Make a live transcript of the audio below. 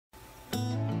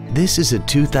This is a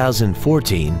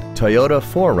 2014 Toyota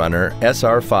 4Runner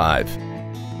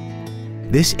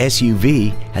SR5. This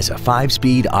SUV has a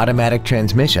 5-speed automatic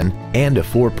transmission and a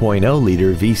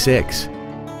 4.0-liter V6.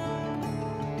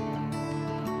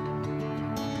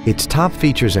 Its top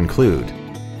features include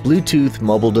Bluetooth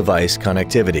mobile device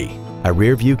connectivity, a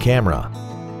rear-view camera,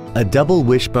 a double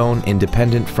wishbone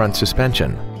independent front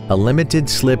suspension, a limited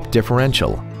slip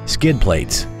differential, skid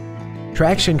plates,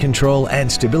 traction control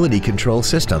and stability control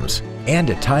systems, and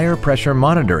a tire pressure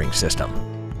monitoring system.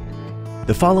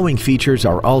 The following features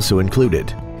are also included: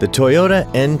 the Toyota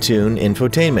N-Tune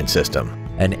infotainment system,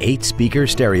 an 8-speaker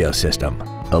stereo system,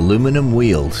 aluminum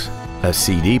wheels, a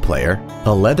CD player,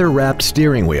 a leather-wrapped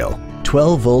steering wheel,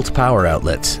 12-volt power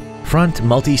outlets, front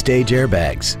multi-stage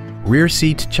airbags, rear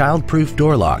seat child-proof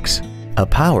door locks, a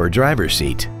power driver's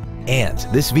seat, and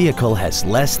this vehicle has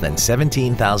less than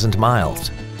 17,000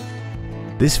 miles.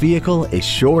 This vehicle is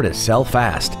sure to sell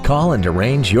fast. Call and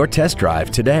arrange your test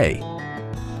drive today.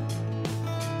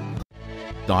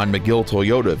 Don McGill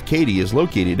Toyota of Katy is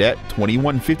located at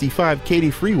 2155 Katy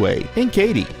Freeway in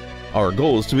Katy. Our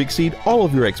goal is to exceed all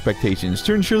of your expectations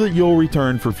to ensure that you'll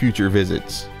return for future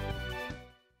visits.